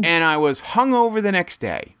and I was hungover the next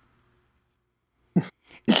day.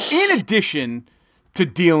 In addition to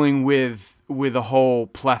dealing with a whole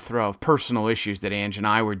plethora of personal issues that Ange and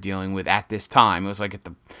I were dealing with at this time. It was like at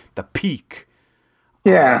the peak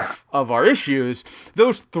of our issues.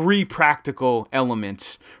 Those 3 practical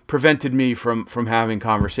elements prevented me from having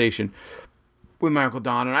conversation with my Uncle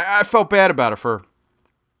Don. And I felt bad about it for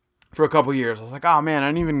a couple years. I was like, oh man,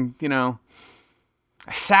 I didn't even,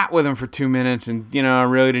 I sat with him for 2 minutes and, I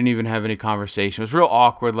really didn't even have any conversation. It was real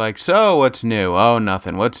awkward. Like, so what's new? Oh,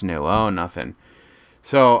 nothing. What's new? Oh, nothing.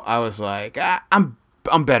 So I was like, I'm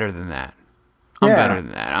better than that. I'm better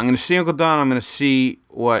than that. I'm going to see Uncle Don. I'm going to see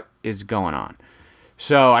what is going on.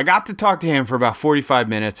 So I got to talk to him for about 45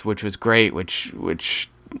 minutes, which was great, which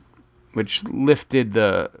lifted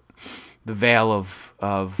the veil of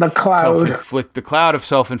the cloud, the cloud of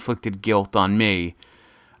self-inflicted guilt on me.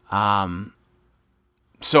 So I'm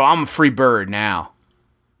a free bird now.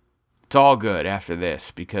 It's all good after this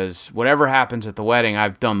because whatever happens at the wedding,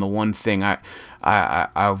 I've done the one thing I've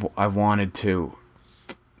wanted to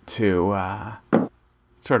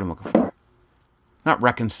sort of looking for. Not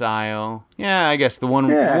reconcile. Yeah, I guess the one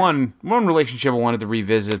relationship I wanted to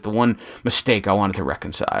revisit, the one mistake I wanted to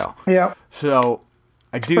reconcile. Yeah. So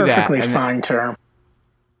I do perfectly that. Perfectly fine term.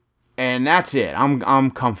 And that's it.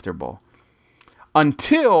 I'm comfortable.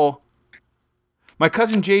 Until my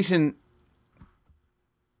cousin Jason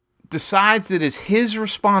decides that it's his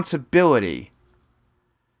responsibility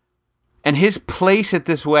and his place at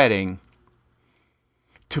this wedding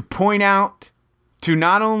to point out to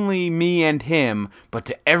not only me and him, but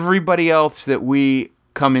to everybody else that we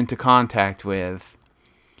come into contact with,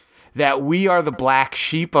 that we are the black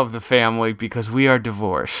sheep of the family because we are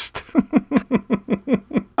divorced.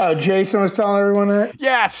 Oh, Jason was telling everyone that?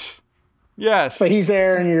 Yes. So he's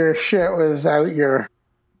airing your shit without your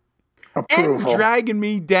approval. And dragging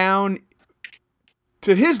me down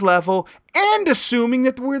to his level and assuming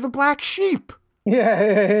that we're the black sheep.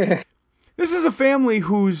 Yeah. This is a family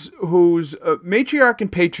whose matriarch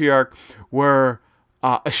and patriarch were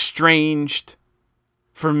estranged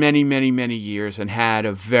for many, many, many years and had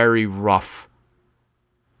a very rough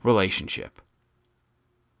relationship.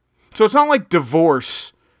 So it's not like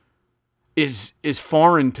divorce is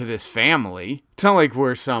foreign to this family. It's not like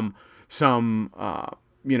we're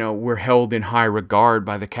we're held in high regard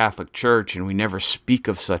by the Catholic Church and we never speak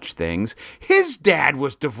of such things. His dad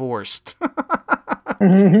was divorced.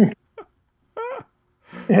 Mm-hmm.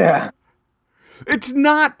 Yeah. It's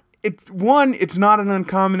not an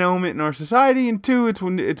uncommon element in our society, and 2,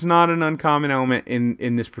 it's not an uncommon element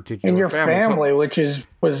in this particular in your family, which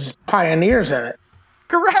was pioneers in it.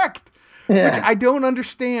 Correct. Yeah. Which I don't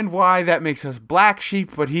understand why that makes us black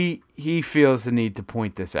sheep, but he feels the need to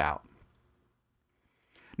point this out.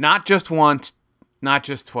 Not just once, not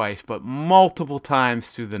just twice, but multiple times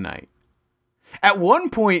through the night. At one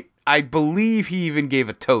point, I believe he even gave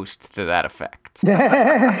a toast to that effect.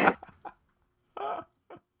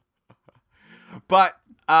 But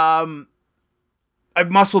I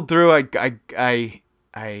muscled through. I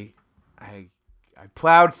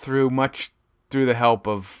plowed through, much through the help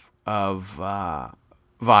of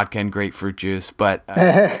vodka and grapefruit juice. But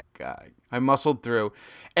I muscled through,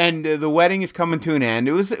 and the wedding is coming to an end.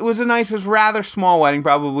 It was a rather small wedding,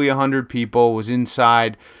 probably 100 people. It was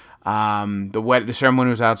inside. The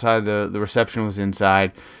ceremony was outside. The reception was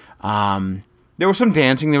inside. There was some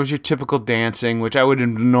dancing. There was your typical dancing, which I would have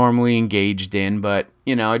normally engaged in, but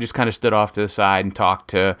I just kind of stood off to the side and talked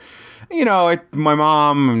to, my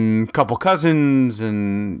mom and a couple cousins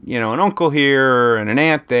and an uncle here and an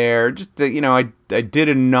aunt there. Just I did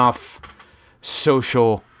enough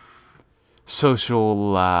social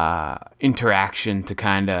interaction to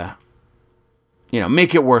kind of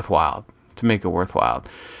make it worthwhile.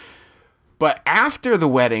 But after the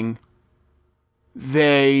wedding,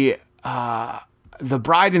 they the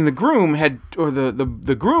bride and the groom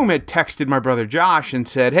the groom had texted my brother Josh and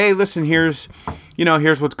said, "Hey, listen, here's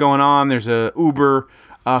what's going on. There's a Uber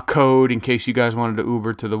code in case you guys wanted to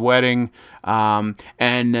Uber to the wedding. And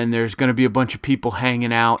then there's going to be a bunch of people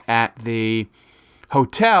hanging out at the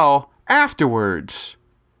hotel afterwards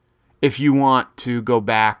if you want to go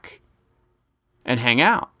back and hang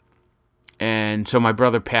out." And so my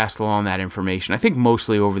brother passed along that information, I think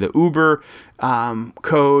mostly over the Uber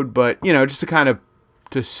code, but, just to kind of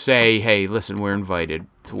to say, hey, listen, we're invited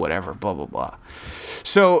to whatever, blah, blah, blah.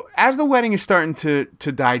 So as the wedding is starting to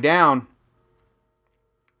die down,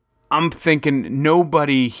 I'm thinking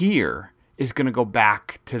nobody here is going to go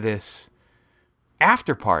back to this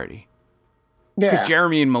after party. Yeah. Because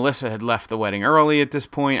Jeremy and Melissa had left the wedding early at this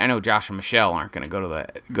point. I know Josh and Michelle aren't going to go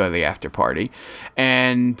to the after party.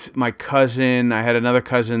 And my cousin, I had another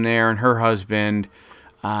cousin there and her husband.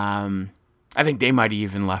 I think they might have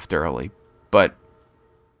even left early. But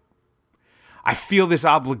I feel this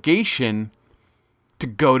obligation to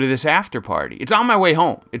go to this after party. It's on my way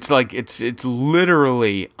home. It's like it's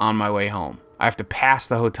literally on my way home. I have to pass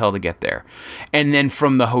the hotel to get there. And then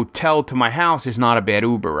from the hotel to my house is not a bad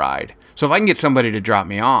Uber ride. So if I can get somebody to drop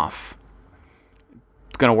me off,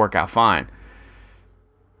 it's going to work out fine.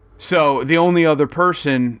 So the only other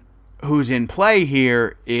person who's in play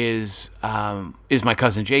here is my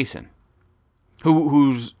cousin Jason,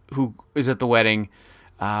 who is at the wedding.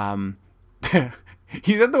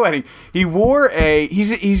 He's at the wedding. He wore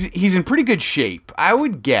he's in pretty good shape. I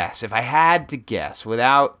would guess, if I had to guess,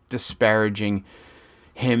 without disparaging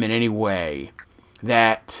him in any way,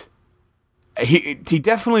 that he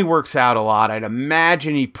definitely works out a lot. I'd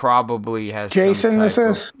imagine he probably has Jason, this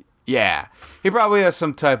is? Yeah. He probably has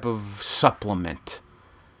some type of supplement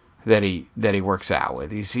that he works out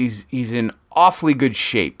with. He's in awfully good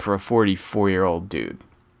shape for a 44-year-old dude.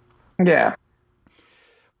 Yeah.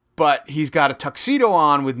 But he's got a tuxedo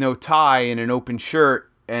on with no tie and an open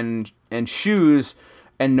shirt and shoes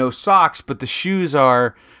and no socks, but the shoes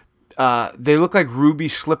are they look like ruby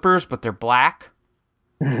slippers, but they're black.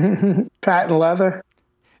 Patent leather?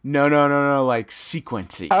 No, like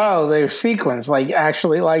sequency. Oh, they're sequins,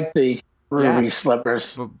 actually like the ruby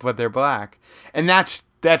slippers. But they're black. And that's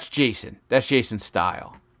Jason. That's Jason's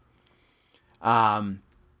style. And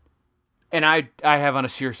I have on a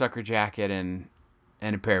seersucker jacket and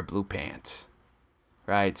a pair of blue pants.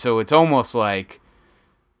 Right? So it's almost like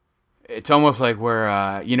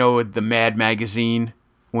where with the Mad magazine,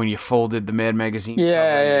 when you folded the Mad magazine.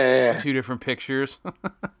 Yeah. Two different pictures.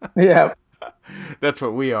 Yeah. That's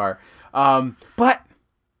what we are. But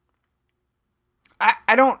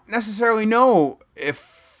I don't necessarily know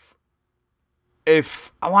if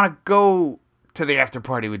I want to go to the after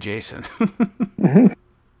party with Jason.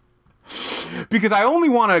 Because I only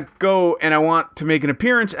want to go and I want to make an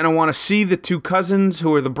appearance and I want to see the two cousins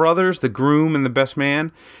who are the brothers, the groom and the best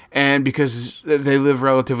man. And because they live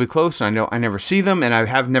relatively close, I know I never see them and I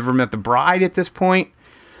have never met the bride at this point.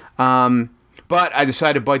 But I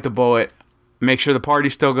decided to bite the bullet, make sure the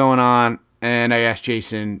party's still going on. And I asked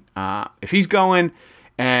Jason if he's going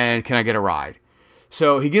and can I get a ride?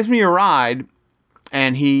 So he gives me a ride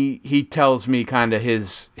and he tells me kind of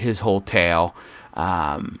his whole tale.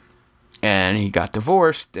 And he got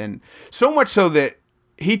divorced, and so much so that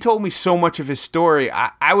he told me so much of his story,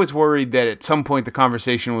 I was worried that at some point the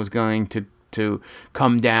conversation was going to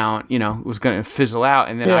come down, was going to fizzle out,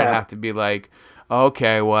 and then I'd have to be like,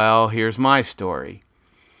 okay, well, here's my story.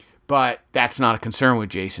 But that's not a concern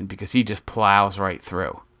with Jason, because he just plows right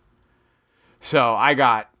through. So I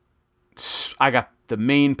got the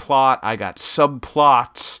main plot, I got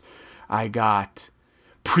subplots, I got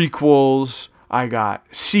prequels, I got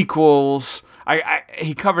sequels.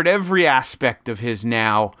 He covered every aspect of his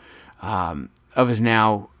now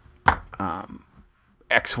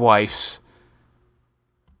ex-wife's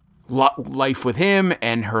life with him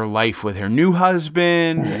and her life with her new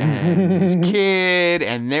husband and his kid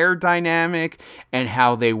and their dynamic and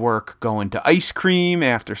how they work going to ice cream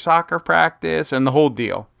after soccer practice and the whole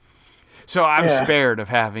deal. So I'm spared of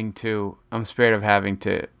having to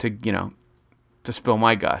spill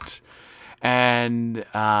my guts. And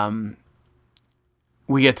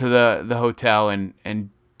we get to the hotel and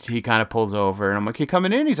he kind of pulls over and I'm like, you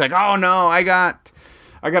coming in? He's like, oh no, I got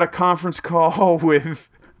a conference call with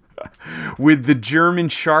the German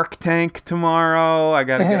Shark Tank tomorrow. I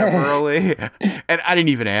got to get up early. And I didn't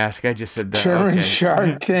even ask. I just said that. German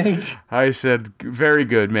Shark Tank. I said, very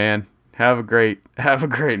good, man. Have a great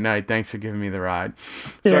night. Thanks for giving me the ride.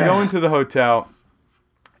 So I go into the hotel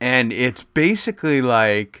and it's basically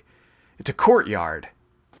like, it's a courtyard.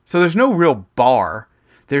 So there's no real bar.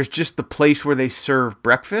 there's just the place where they serve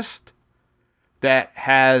breakfast that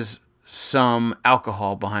has some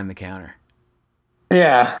alcohol behind the counter.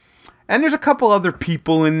 Yeah. And there's a couple other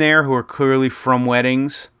people in there who are clearly from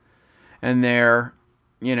weddings, and they're,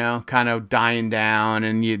 kind of dying down,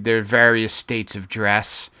 and there are various states of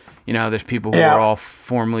dress. There's people who are all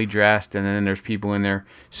formally dressed, and then there's people in their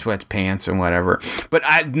sweatpants and whatever. But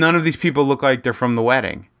none of these people look like they're from the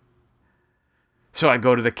wedding. So I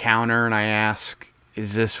go to the counter and I ask,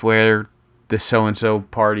 is this where the so-and-so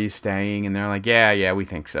party's staying? And they're like, yeah, we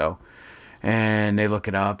think so. And they look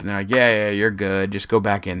it up, and they're like, yeah, you're good. Just go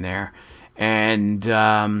back in there. And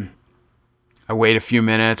I wait a few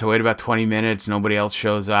minutes. I wait about 20 minutes. Nobody else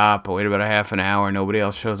shows up. I wait about a half an hour. Nobody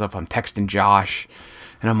else shows up. I'm texting Josh.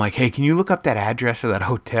 And I'm like, hey, can you look up that address of that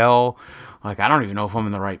hotel? Like, I don't even know if I'm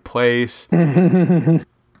in the right place. So I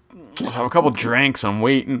have a couple drinks. I'm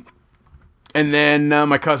waiting. And then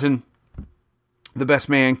my cousin, the best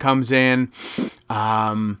man, comes in.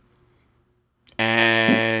 And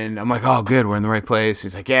I'm like, oh, good, we're in the right place.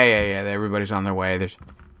 He's like, yeah, everybody's on their way.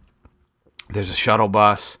 There's a shuttle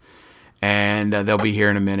bus, and they'll be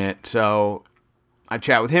here in a minute. So I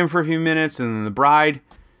chat with him for a few minutes, and then the bride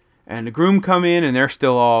and the groom come in, and they're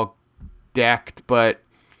still all decked, but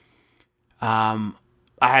I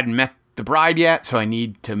hadn't met the bride yet, so I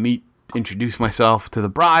need to introduce myself to the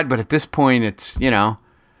bride. But at this point, it's,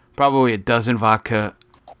 probably a dozen vodka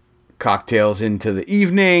cocktails into the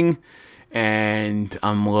evening, and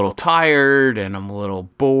I'm a little tired, and I'm a little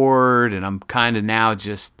bored, and I'm kind of now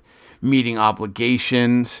just meeting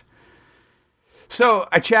obligations. So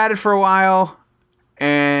I chatted for a while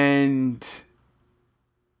and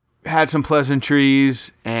had some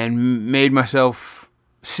pleasantries and made myself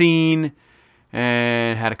seen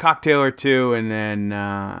and had a cocktail or two, and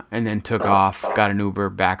then took off, got an Uber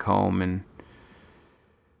back home, and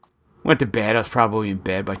went to bed. I was probably in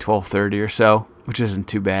bed by 12:30 or so, which isn't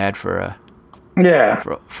too bad for a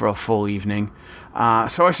full evening.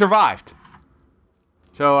 So I survived.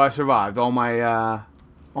 All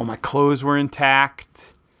my clothes were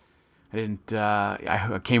intact.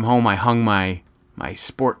 I came home. I hung my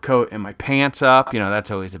sport coat and my pants up. That's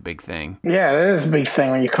always a big thing. Yeah, it is a big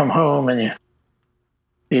thing when you come home and you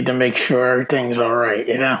need to make sure everything's all right.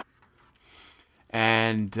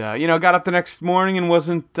 And got up the next morning and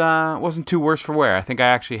wasn't too worse for wear. I think I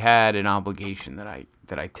actually had an obligation that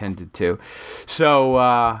I tended to. So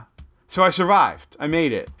I survived. I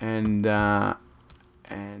made it, and it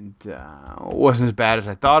wasn't as bad as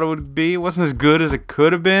I thought it would be. It wasn't as good as it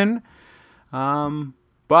could have been.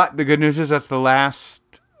 But the good news is that's the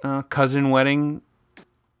last cousin wedding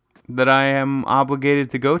that I am obligated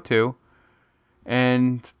to go to,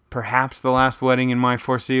 and perhaps the last wedding in my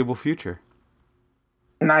foreseeable future.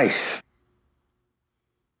 Nice.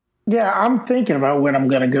 Yeah, I'm thinking about when I'm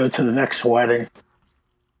going to go to the next wedding.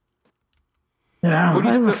 I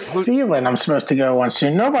have a feeling I'm supposed to go one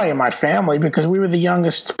soon. Nobody in my family, because we were the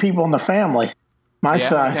youngest people in the family. My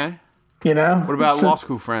side. Okay. What about law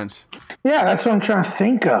school friends? Yeah, that's what I'm trying to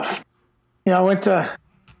think of. I went to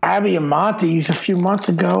Abby and Monty's a few months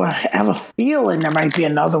ago. I have a feeling there might be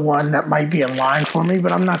another one that might be in line for me,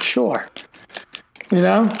 but I'm not sure.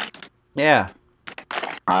 Yeah.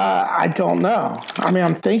 I don't know. I mean,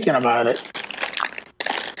 I'm thinking about it.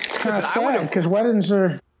 It's kind of sad because weddings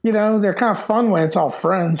are, they're kind of fun when it's all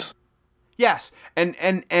friends. Yes,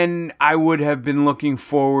 and I would have been looking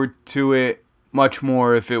forward to it much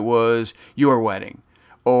more if it was your wedding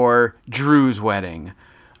or Drew's wedding.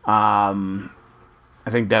 I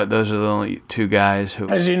think that those are the only two guys who...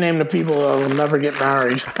 As you name the people who will never get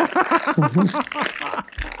married.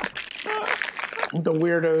 The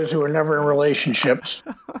weirdos who are never in relationships.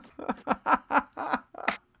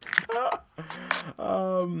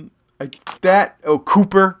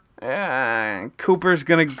 Cooper. Cooper's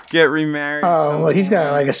gonna get remarried. Oh, well, he's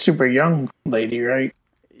got like a super young lady, right?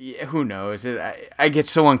 Yeah, who knows? I get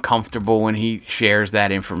so uncomfortable when he shares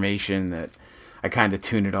that information that I kind of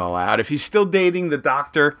tune it all out. If he's still dating the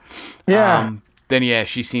doctor, then yeah,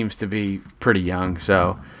 she seems to be pretty young.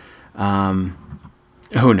 So,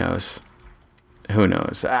 who knows? Who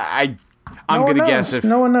knows? I'm gonna guess if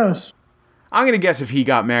no one knows. I'm gonna guess if he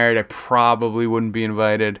got married, I probably wouldn't be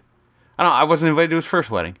invited. I wasn't invited to his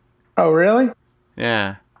first wedding. Oh, really?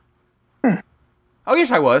 Yeah. Oh,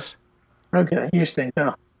 yes, I was. Okay, you stink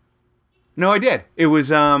though. No, I did. It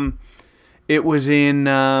was in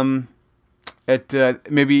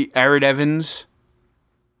at maybe Arid Evans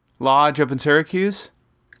Lodge up in Syracuse.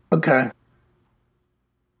 Okay.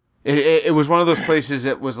 It was one of those places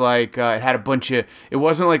that was like it had a bunch of. It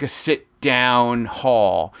wasn't like a sit down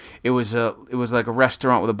hall. It was like a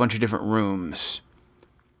restaurant with a bunch of different rooms.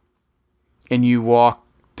 and you walked,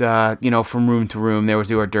 from room to room. There was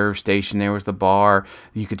the hors d'oeuvre station. There was the bar.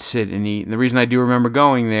 You could sit and eat. And the reason I do remember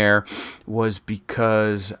going there was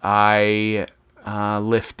because I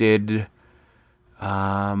lifted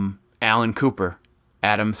Alan Cooper,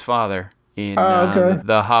 Adam's father, in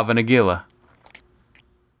the Havanagila.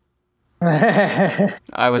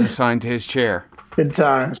 I was assigned to his chair. Good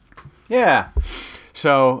times. Yeah.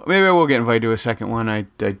 So maybe I will get invited to a second one. I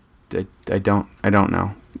don't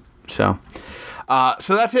know. So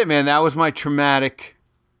that's it, man. That was my traumatic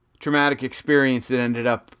experience that ended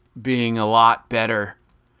up being a lot better.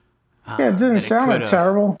 Yeah, it didn't sound like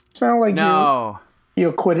terrible. It sounded like you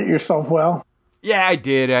acquitted yourself well. Yeah, I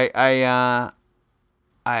did. I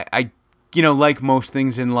like most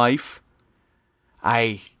things in life,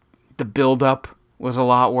 the build-up was a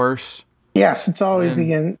lot worse. Yes, it's always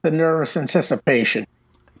the nervous anticipation.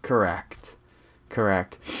 Correct.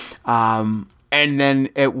 And then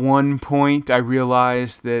at one point, I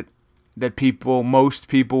realized that most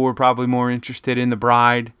people were probably more interested in the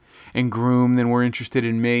bride and groom than were interested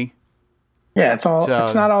in me. Yeah, it's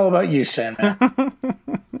not all about you, Sandman.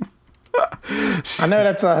 I know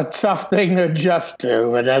that's a tough thing to adjust to,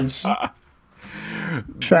 but that's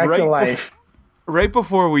fact of life. Right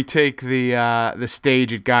before we take the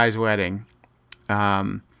stage at Guy's wedding,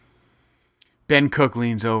 Ben Cook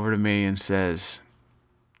leans over to me and says,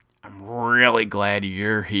 "I'm really glad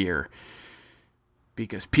you're here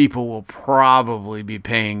because people will probably be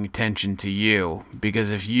paying attention to you,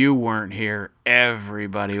 because if you weren't here,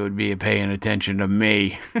 everybody would be paying attention to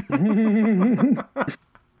me." I'm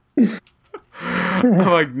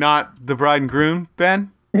like, "Not the bride and groom,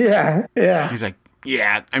 Ben?" Yeah. He's like,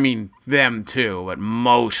 "Yeah, I mean, them too, but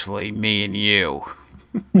mostly me and you."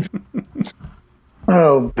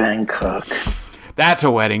 Oh, Ben Cook. That's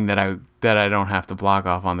a wedding that I don't have to block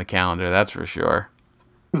off on the calendar, that's for sure.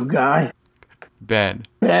 Who, Guy? Ben.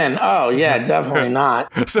 Oh, yeah, definitely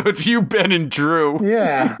not. So it's you, Ben, and Drew.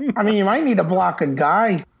 Yeah. I mean, you might need to block a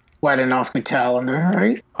Guy wedding off the calendar,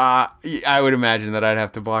 right? I would imagine that I'd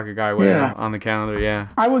have to block a Guy wedding on the calendar, yeah.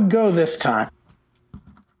 I would go this time.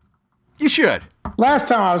 You should. Last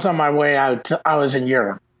time I was on my way out, I was in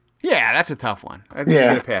Europe. Yeah, that's a tough one. I think I'm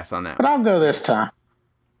going to pass on that But one. I'll go this time.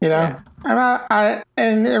 You know? Yeah.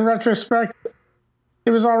 And in retrospect,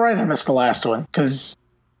 it was all right I missed the last one, because,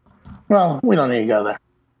 well, we don't need to go there.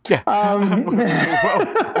 Yeah.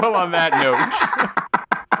 Well, on that note.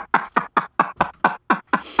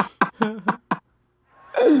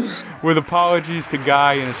 With apologies to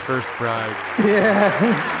Guy and his first bride.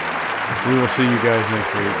 Yeah. We will see you guys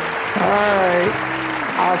next week. All right.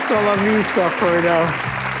 Hasta la vista, Fredo.